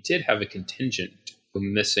 We did have a contingent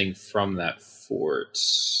missing from that fort.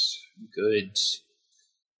 Good.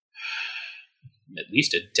 At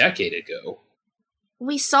least a decade ago.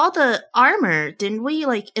 We saw the armor, didn't we?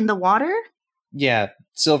 Like in the water? Yeah,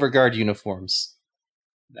 Silver Guard uniforms.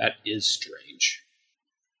 That is strange.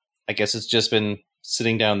 I guess it's just been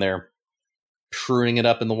sitting down there, pruning it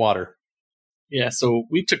up in the water. Yeah, so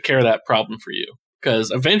we took care of that problem for you. Because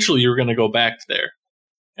eventually you were going to go back there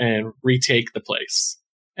and retake the place.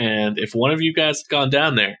 And if one of you guys had gone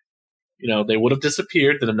down there, they would have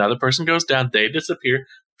disappeared. Then another person goes down, they disappear.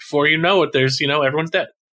 Before you know it, there's, everyone's dead.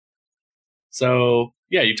 So,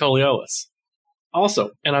 yeah, you totally owe us.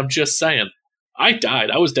 Also, and I'm just saying, I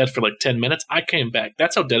died. I was dead for like 10 minutes. I came back.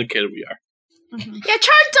 That's how dedicated we are. Mm-hmm. Yeah,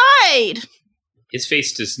 Char died! His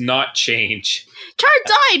face does not change. Char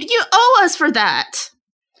died! You owe us for that!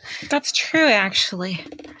 That's true, actually.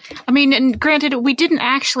 I mean, and granted, we didn't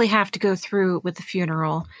actually have to go through with the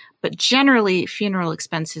funeral, but generally, funeral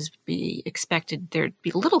expenses would be expected. There'd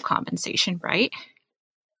be little compensation, right?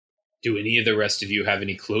 Do any of the rest of you have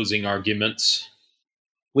any closing arguments?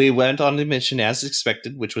 We went on the mission as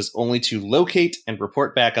expected, which was only to locate and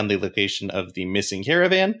report back on the location of the missing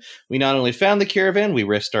caravan. We not only found the caravan, we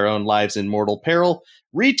risked our own lives in mortal peril,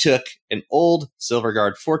 retook an old Silver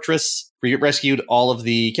Guard fortress, rescued all of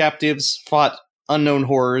the captives, fought unknown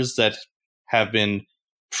horrors that have been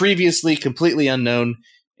previously completely unknown,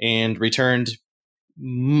 and returned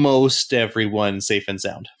most everyone safe and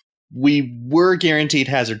sound. We were guaranteed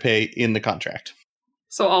hazard pay in the contract.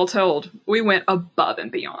 So all told, we went above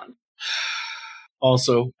and beyond.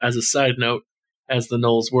 Also, as a side note, as the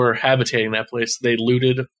Knolls were habitating that place, they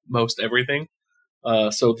looted most everything.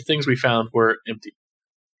 So the things we found were empty.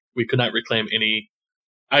 We could not reclaim any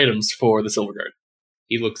items for the Silver Guard.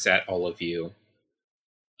 He looks at all of you,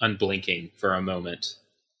 unblinking for a moment,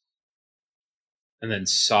 and then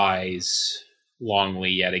sighs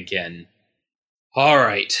longly yet again. All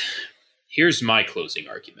right, here's my closing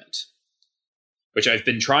argument, which I've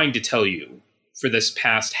been trying to tell you for this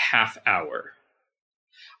past half hour.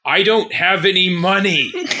 I don't have any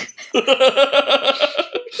money!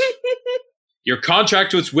 Your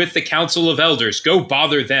contract was with the Council of Elders. Go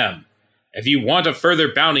bother them. If you want a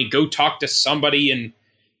further bounty, go talk to somebody in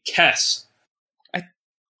Kess.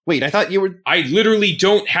 Wait, I thought you were... I literally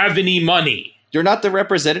don't have any money. You're not the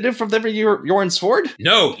representative from Yorn's Ford?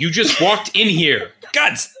 No, you just walked in here.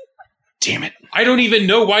 Gods! Damn it. I don't even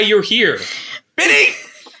know why you're here. Biddy!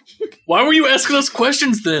 Why were you asking us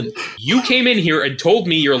questions then? You came in here and told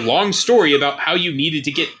me your long story about how you needed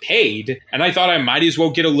to get paid, and I thought I might as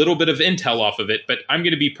well get a little bit of intel off of it, but I'm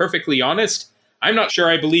going to be perfectly honest, I'm not sure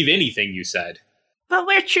I believe anything you said. But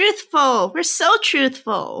we're truthful. We're so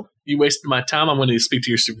truthful. You wasted my time. I'm going to speak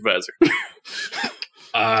to your supervisor.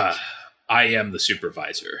 I am the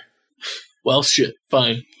supervisor. Well, shit.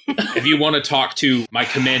 Fine. If you want to talk to my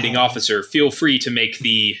commanding officer, feel free to make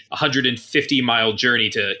the 150-mile journey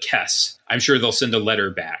to Kess. I'm sure they'll send a letter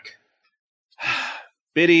back.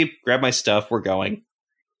 Biddy, grab my stuff. We're going.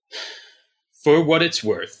 For what it's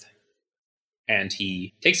worth. And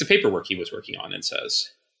he takes the paperwork he was working on and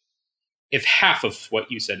says, if half of what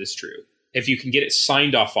you said is true, if you can get it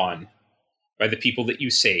signed off on by the people that you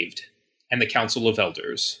saved and the Council of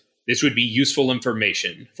Elders, This would be useful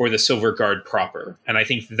information for the Silver Guard proper, and I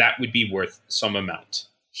think that would be worth some amount.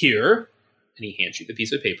 Here, and he hands you the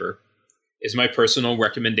piece of paper, is my personal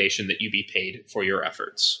recommendation that you be paid for your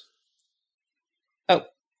efforts. Oh.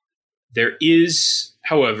 There is,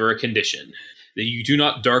 however, a condition that you do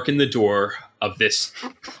not darken the door of this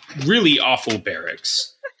really awful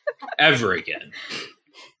barracks ever again.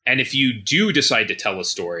 And if you do decide to tell a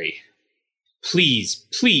story,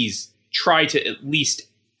 please try to at least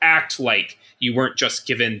act like you weren't just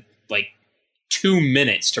given, 2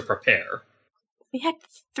 minutes to prepare. We had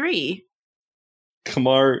 3.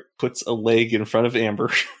 Kamar puts a leg in front of Amber,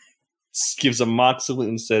 gives a mock salute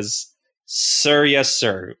and says, "Sir, yes,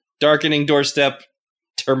 sir. Darkening doorstep,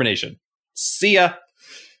 termination. See ya.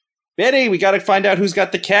 Betty, we gotta find out who's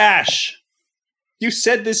got the cash. You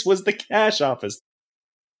said this was the cash office."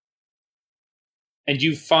 And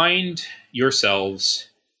you find yourselves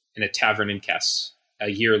in a tavern in Kess a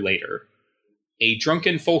year later. A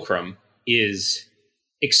drunken fulcrum is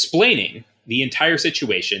explaining the entire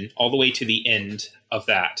situation all the way to the end of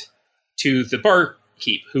that to the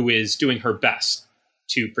barkeep, who is doing her best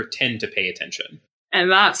to pretend to pay attention.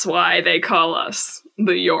 And that's why they call us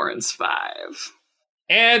the Yorns 5.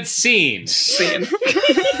 And scene. Scene.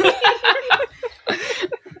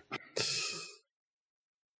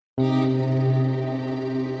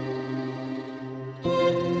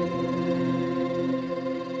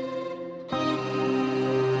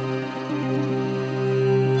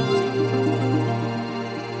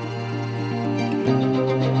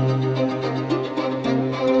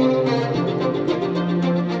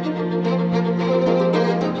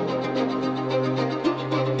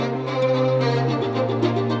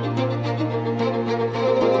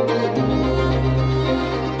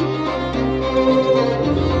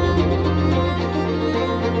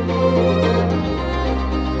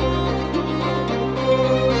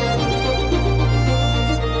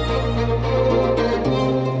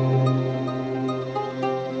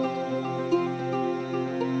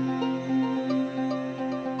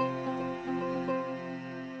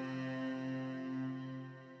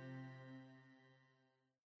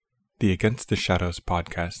 The Against the Shadows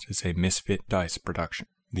podcast is a Misfit Dice production.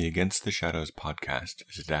 The Against the Shadows podcast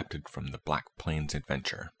is adapted from the Black Plains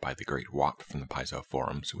Adventure by the Great Watt from the Paizo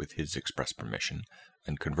forums with his express permission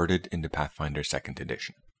and converted into Pathfinder 2nd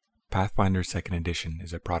Edition. Pathfinder 2nd Edition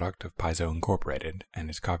is a product of Paizo Incorporated and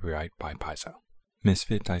is copyright by Paizo.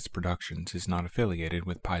 Misfit Dice Productions is not affiliated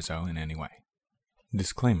with Paizo in any way.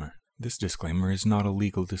 Disclaimer. This disclaimer is not a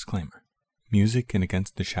legal disclaimer. Music in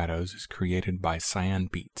Against the Shadows is created by Cyan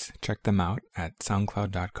Beats. Check them out at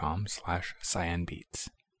soundcloud.com/cyanbeats.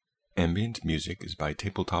 Ambient music is by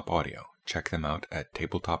Tabletop Audio. Check them out at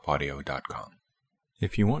tabletopaudio.com.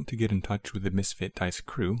 If you want to get in touch with the Misfit Dice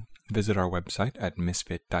crew, visit our website at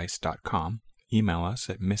misfitdice.com, email us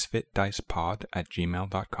at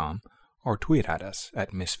misfitdicepod@gmail.com, or tweet at us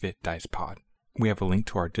at misfitdicepod. We have a link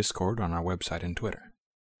to our Discord on our website and Twitter.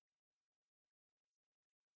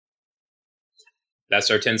 That's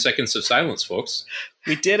our 10 seconds of silence, folks.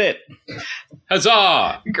 We did it.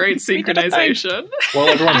 Huzzah! Great synchronization. Well,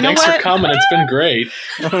 everyone, thanks for coming. It's been great.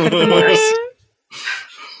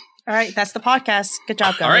 All right, that's the podcast. Good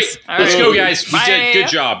job, guys. All right, let's go, guys. We did. Good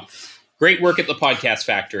job. Great work at the podcast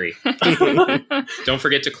factory. Don't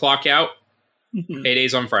forget to clock out.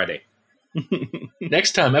 Paydays on Friday.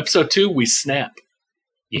 Next time, episode 2, we snap.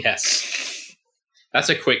 Yes. That's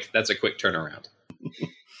a quick turnaround.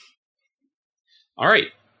 All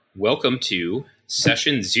right. Welcome to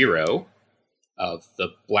session 0 of the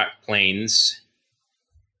Black Plains.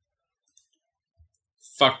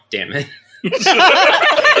 Fuck damn it.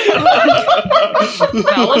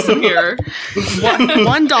 Now listen here.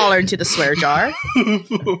 $1 into the swear jar.